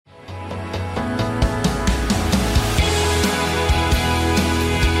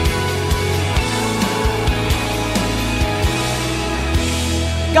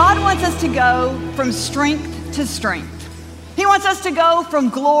wants us to go from strength to strength. He wants us to go from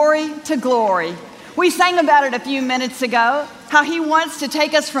glory to glory. We sang about it a few minutes ago, how he wants to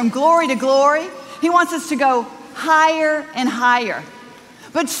take us from glory to glory. He wants us to go higher and higher.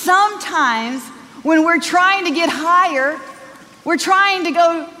 But sometimes when we're trying to get higher, we're trying to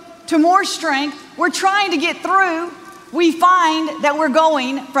go to more strength, we're trying to get through, we find that we're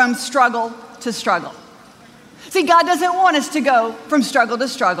going from struggle to struggle. See, God doesn't want us to go from struggle to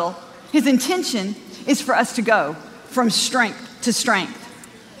struggle. His intention is for us to go from strength to strength.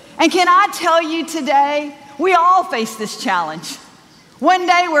 And can I tell you today, we all face this challenge. One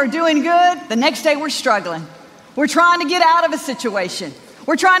day we're doing good, the next day we're struggling. We're trying to get out of a situation.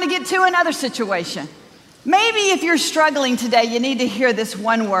 We're trying to get to another situation. Maybe if you're struggling today, you need to hear this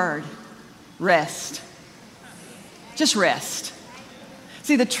one word: rest. Just rest.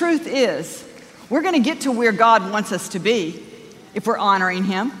 See, the truth is, we're going to get to where God wants us to be if we're honoring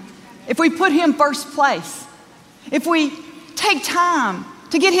him, if we put him first place, if we take time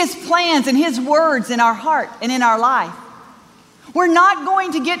to get his plans and his words in our heart and in our life. We're not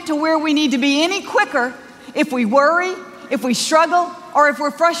going to get to where we need to be any quicker if we worry, if we struggle, or if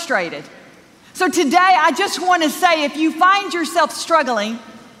we're frustrated. So today, I just want to say, if you find yourself struggling,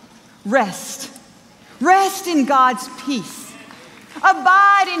 rest. Rest in God's peace.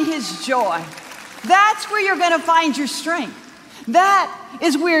 Abide in his joy. That's where you're going to find your strength. That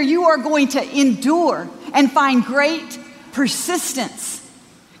is where you are going to endure and find great persistence.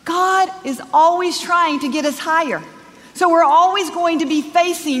 God is always trying to get us higher. So we're always going to be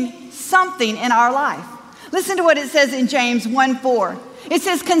facing something in our life. Listen to what it says in James 1:4. It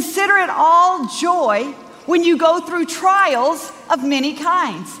says, "Consider it all joy when you go through trials of many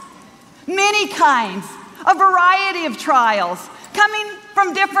kinds." Many kinds, a variety of trials coming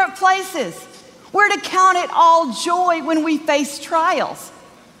from different places. We're to count it all joy when we face trials.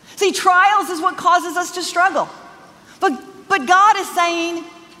 See, trials is what causes us to struggle. But God is saying,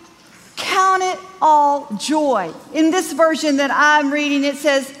 count it all joy. In this version that I'm reading, it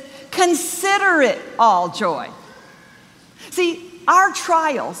says, consider it all joy. See, our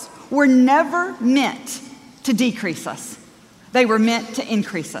trials were never meant to decrease us. They were meant to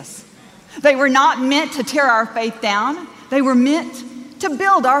increase us. They were not meant to tear our faith down. They were meant to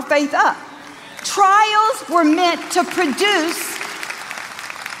build our faith up. Trials were meant to produce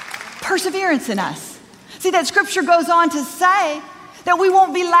perseverance in us. See, that scripture goes on to say that we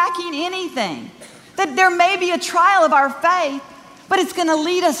won't be lacking anything, that there may be a trial of our faith, but it's going to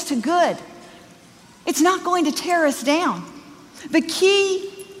lead us to good. It's not going to tear us down. The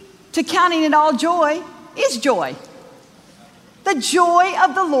key to counting it all joy is joy. The joy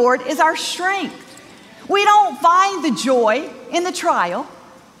of the Lord is our strength. We don't find the joy in the trial.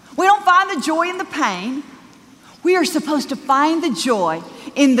 We don't find the joy in the pain. We are supposed to find the joy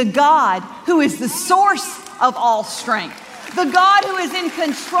in the God who is the source of all strength, the God who is in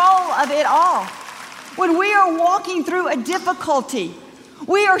control of it all. When we are walking through a difficulty,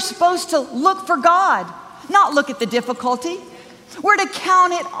 we are supposed to look for God, not look at the difficulty. We're to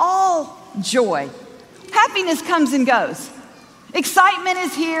count it all joy. Happiness comes and goes. Excitement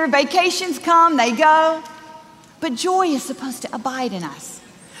is here. Vacations come, they go. But joy is supposed to abide in us.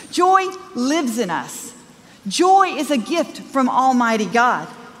 Joy lives in us. Joy is a gift from Almighty God.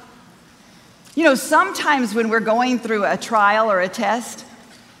 You know, sometimes when we're going through a trial or a test,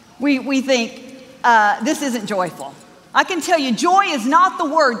 we think, this isn't joyful. I can tell you, joy is not the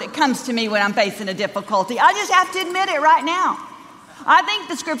word that comes to me when I'm facing a difficulty. I just have to admit it right now. I think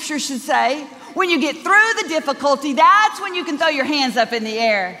the scripture should say, when you get through the difficulty, that's when you can throw your hands up in the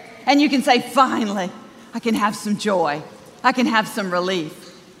air and you can say, finally, I can have some joy. I can have some relief.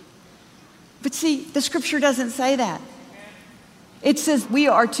 But see, the scripture doesn't say that. It says we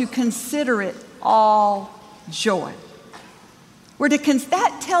are to consider it all joy.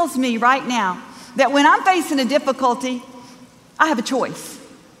 That tells me right now that when I'm facing a difficulty, I have a choice.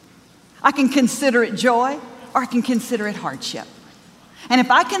 I can consider it joy or I can consider it hardship. And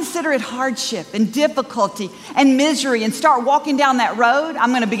if I consider it hardship and difficulty and misery and start walking down that road, I'm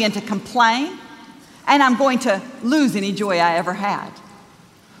going to begin to complain and I'm going to lose any joy I ever had.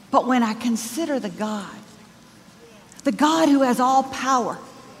 But when I consider the God who has all power,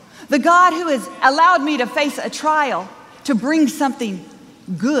 the God who has allowed me to face a trial to bring something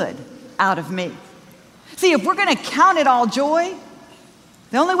good out of me. See, if we're going to count it all joy,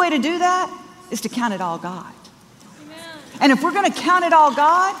 the only way to do that is to count it all God. Amen. And if we're going to count it all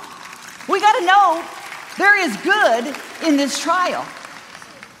God, we got to know there is good in this trial.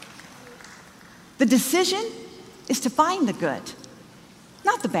 The decision is to find the good,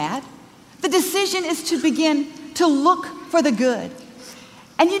 not the bad. The decision is to begin to look for the good.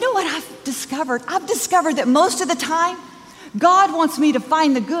 And you know what I've discovered? I've discovered that most of the time, God wants me to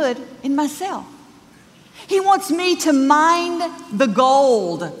find the good in myself. He wants me to mine the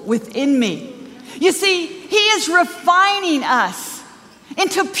gold within me. You see, He is refining us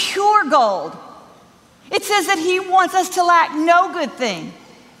into pure gold. It says that He wants us to lack no good thing,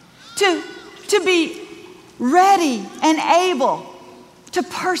 to be ready and able to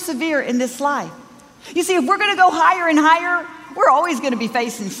persevere in this life. You see, if we're going to go higher and higher, we're always going to be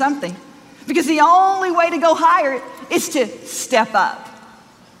facing something, because the only way to go higher is to step up.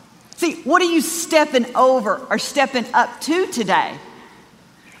 See, what are you stepping over or stepping up to today?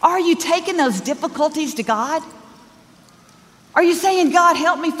 Are you taking those difficulties to God? Are you saying, God,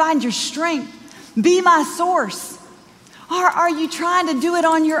 help me find your strength? Be my source. Or are you trying to do it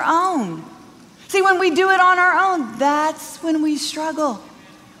on your own? See, when we do it on our own, that's when we struggle.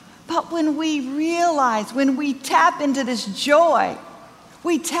 But when we realize, when we tap into this joy,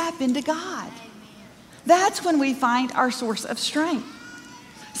 we tap into God. That's when we find our source of strength.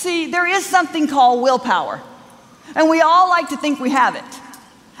 See, there is something called willpower, and we all like to think we have it,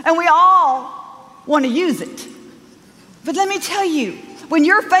 and we all want to use it. But let me tell you, when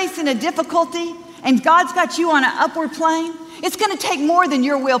you're facing a difficulty and God's got you on an upward plane, it's going to take more than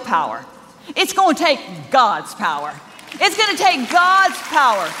your willpower. It's going to take God's power. It's going to take God's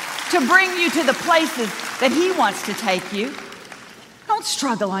power to bring you to the places that He wants to take you. Don't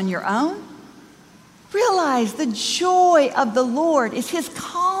struggle on your own. Realize the joy of the Lord is His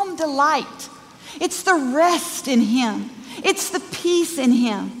calm delight. It's the rest in Him. It's the peace in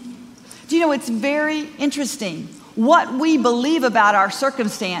Him. Do you know, it's very interesting. What we believe about our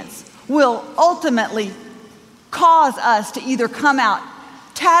circumstance will ultimately cause us to either come out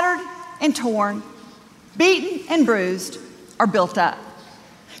tattered and torn, beaten and bruised, or built up.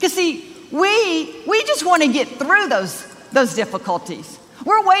 Because see, we just want to get through those difficulties.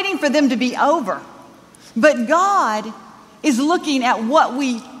 We're waiting for them to be over. But God is looking at what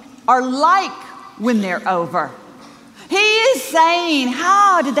we are like when they're over. He is saying,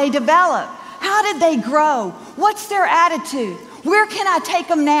 how did they develop? How did they grow? What's their attitude? Where can I take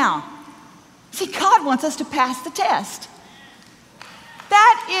them now? See, God wants us to pass the test.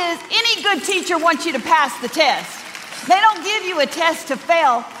 That is, any good teacher wants you to pass the test. They don't give you a test to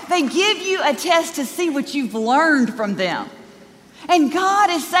fail. They give you a test to see what you've learned from them. And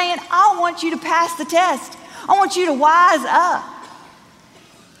God is saying, I want you to pass the test. I want you to wise up.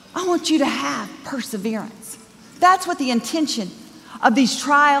 I want you to have perseverance. That's what the intention of these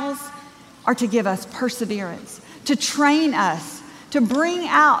trials are, to give us perseverance, to train us, to bring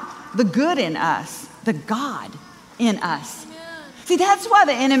out the good in us, the God in us. See, that's why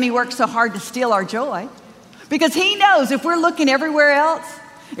the enemy works so hard to steal our joy, because he knows if we're looking everywhere else,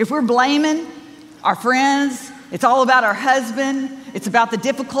 if we're blaming our friends, it's all about our husband, it's about the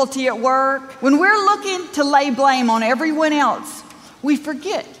difficulty at work. When we're looking to lay blame on everyone else, we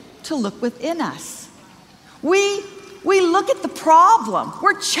forget to look within us. We look at the problem.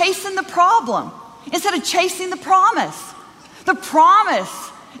 We're chasing the problem instead of chasing the promise. The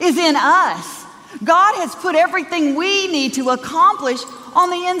promise is in us. God has put everything we need to accomplish on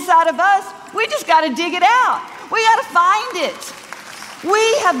the inside of us. We just got to dig it out. We got to find it.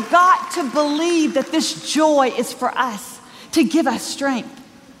 We have got to believe that this joy is for us, to give us strength.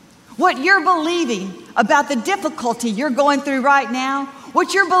 What you're believing about the difficulty you're going through right now,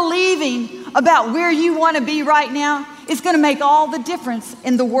 what you're believing about where you want to be right now, is going to make all the difference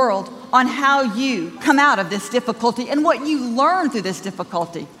in the world on how you come out of this difficulty and what you learn through this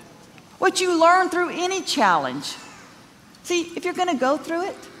difficulty, what you learn through any challenge. See, if you're going to go through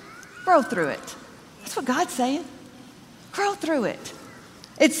it, grow through it. That's what God's saying. Grow through it.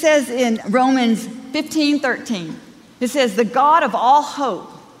 It says in Romans 15:13, it says, the God of all hope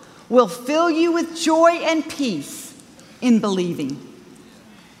will fill you with joy and peace in believing.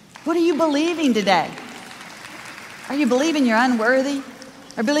 What are you believing today? Are you believing you're unworthy?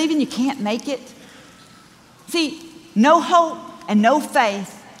 Or believing you can't make it? See, no hope and no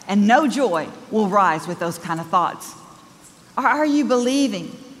faith and no joy will rise with those kind of thoughts. Or are you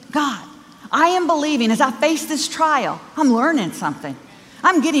believing, God, I am believing as I face this trial, I'm learning something.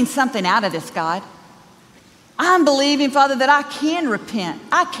 I'm getting something out of this, God. I'm believing, Father, that I can repent.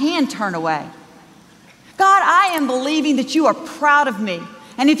 I can turn away. God, I am believing that you are proud of me.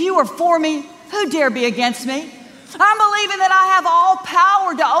 And if you are for me, who dare be against me? I'm believing that I have all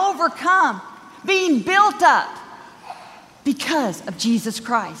power to overcome, being built up because of Jesus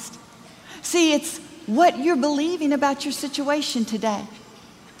Christ. See, it's what you're believing about your situation today.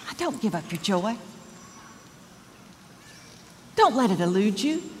 Don't give up your joy. Don't let it elude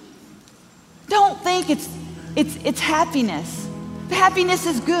you. Don't think it's happiness, Happiness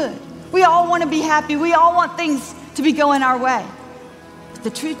is good. We all want to be happy. We all want things to be going our way. But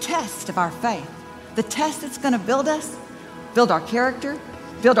the true test of our faith, the test that's going to build us, build our character,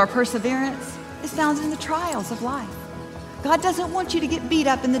 build our perseverance, is found in the trials of life. God doesn't want you to get beat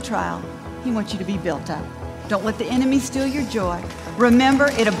up in the trial. He wants you to be built up. Don't let the enemy steal your joy. Remember,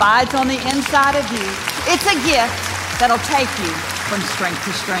 it abides on the inside of you. It's a gift that'll take you from strength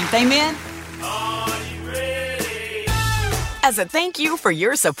to strength. Amen? As a thank you for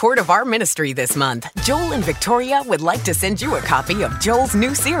your support of our ministry this month, Joel and Victoria would like to send you a copy of Joel's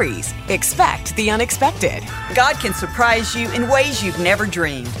new series, Expect the Unexpected. God can surprise you in ways you've never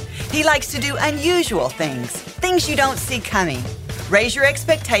dreamed. He likes to do unusual things you don't see coming. Raise your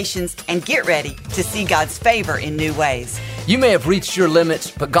expectations and get ready to see God's favor in new ways. You may have reached your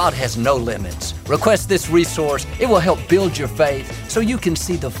limits, but God has no limits. Request this resource. It will help build your faith so you can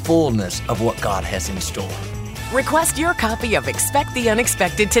see the fullness of what God has in store. Request your copy of Expect the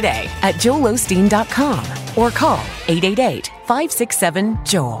Unexpected today at joelosteen.com or call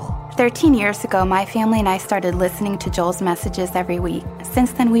 888-567-JOEL. 13 years ago, my family and I started listening to Joel's messages every week.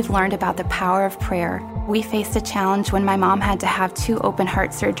 Since then, we've learned about the power of prayer. We faced a challenge when my mom had to have 2 open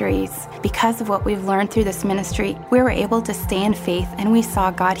heart surgeries. Because of what we've learned through this ministry, we were able to stay in faith, and we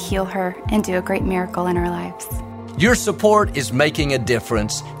saw God heal her and do a great miracle in our lives. Your support is making a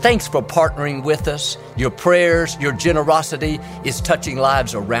difference. Thanks for partnering with us. Your prayers, your generosity is touching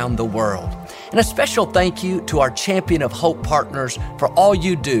lives around the world. And a special thank you to our Champion of Hope partners for all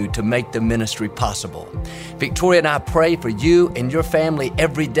you do to make the ministry possible. Victoria and I pray for you and your family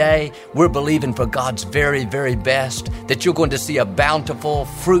every day. We're believing for God's very, very best, that you're going to see a bountiful,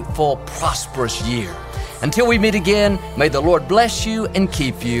 fruitful, prosperous year. Until we meet again, may the Lord bless you and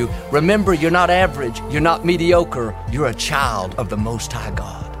keep you. Remember, you're not average, you're not mediocre, you're a child of the Most High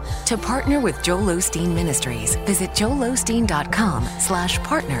God. To partner with Joel Osteen Ministries, visit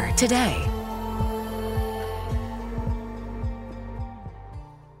joelosteen.com/partner today.